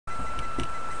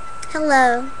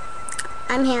Hello,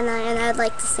 I'm Hannah and I'd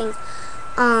like to sing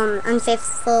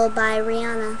Unfaithful by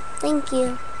Rihanna. Thank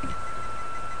you.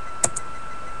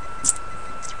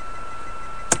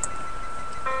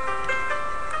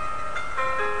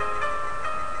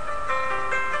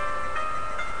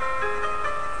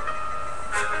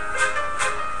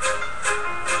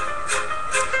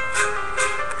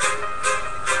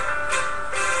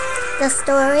 The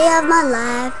story of my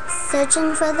life,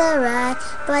 searching for the right,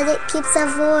 but it keeps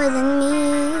avoiding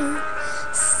me.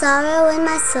 Sorrow in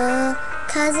my soul,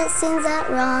 'cause it seems that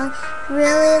wrong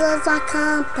really loves my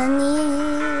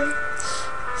company.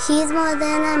 He's more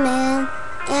than a man,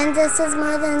 and this is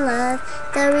more than love,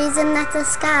 the reason that the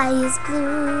sky is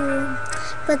blue.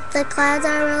 But the clouds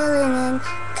are rolling in,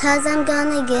 'cause I'm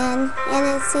gone again, and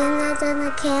it seems that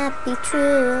it can't be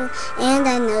true. And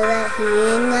I know that he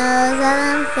knows that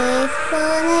I'm faithful,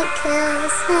 and it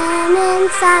kills him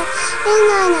inside. And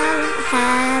I'm not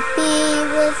happy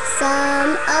with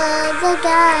some other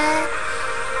guy.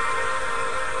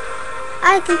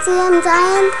 I can see I'm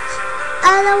dying.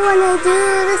 I don't wanna do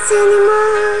this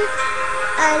anymore.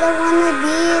 I don't wanna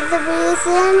be the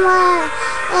reason why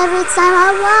every time I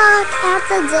walk out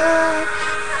the door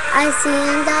I see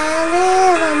him die a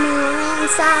little more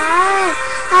inside.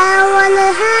 I don't wanna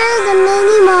hurt him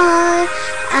anymore.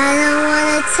 I don't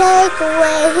wanna take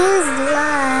away his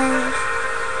life.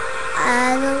 I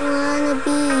don't wanna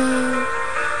be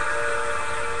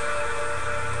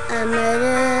a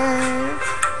murderer.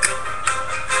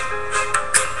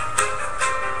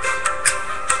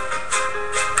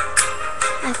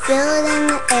 I feel it in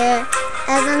the air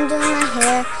as I'm doing my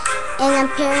hair, and I'm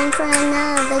preparing for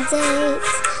another date.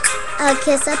 A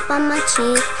kiss up on my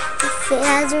cheek, if it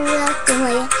has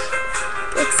reluctantly,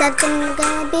 except I'm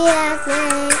gonna be as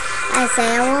late. I say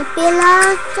I won't be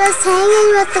long, just hanging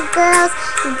with the girls.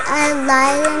 I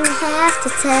lie and have to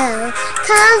tell,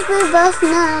 'cause we both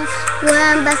know where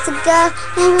I'm about to go,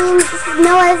 and we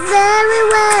know it very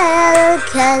well.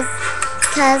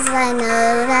 'Cause I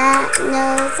know that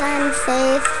knows I'm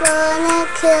faithful, and it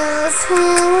kills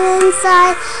him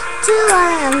inside. Too,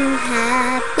 I'm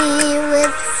happy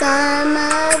with some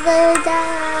other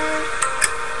guy.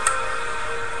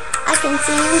 I can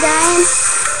see him dying.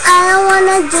 I don't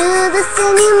wanna do this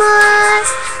anymore.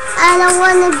 I don't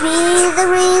wanna be the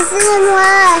reason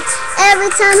why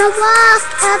every time I walk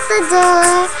out the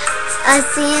door I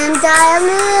see him die a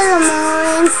little more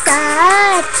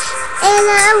inside. And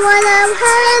I don't wanna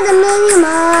hurt him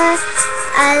anymore.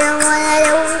 I don't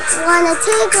wanna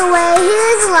take away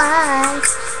his life.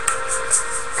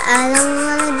 I don't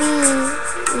wanna be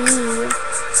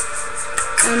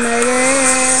a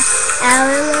murderer.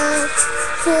 Our love,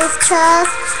 his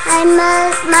trust. I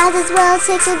might as well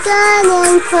take a gun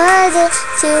and put it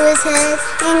to his head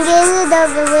and get it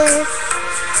over with.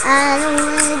 I don't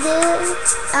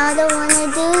wanna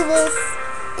do this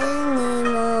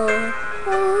anymore.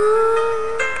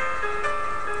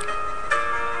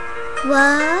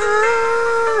 Whoa,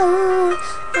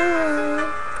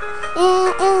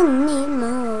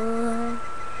 anymore.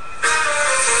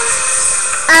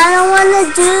 I don't wanna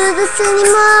do this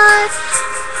anymore.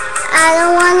 I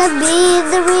don't wanna be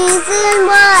the reason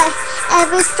why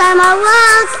every time I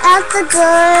walk out the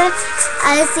door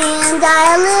I see him die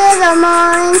a little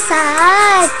more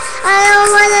inside. I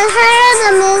don't wanna hurt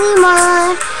him anymore.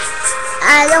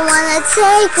 I don't wanna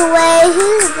take away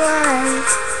his life.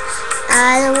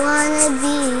 I don't wanna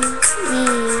be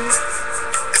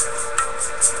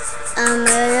a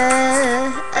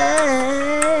murderer.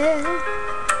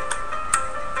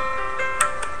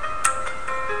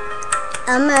 A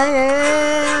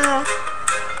murderer.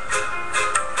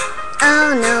 Oh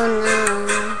no, no.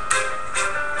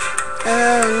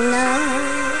 Oh no.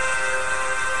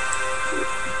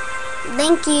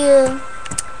 Thank you.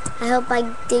 I hope I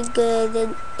did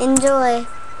good. Enjoy.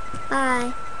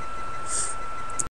 Bye.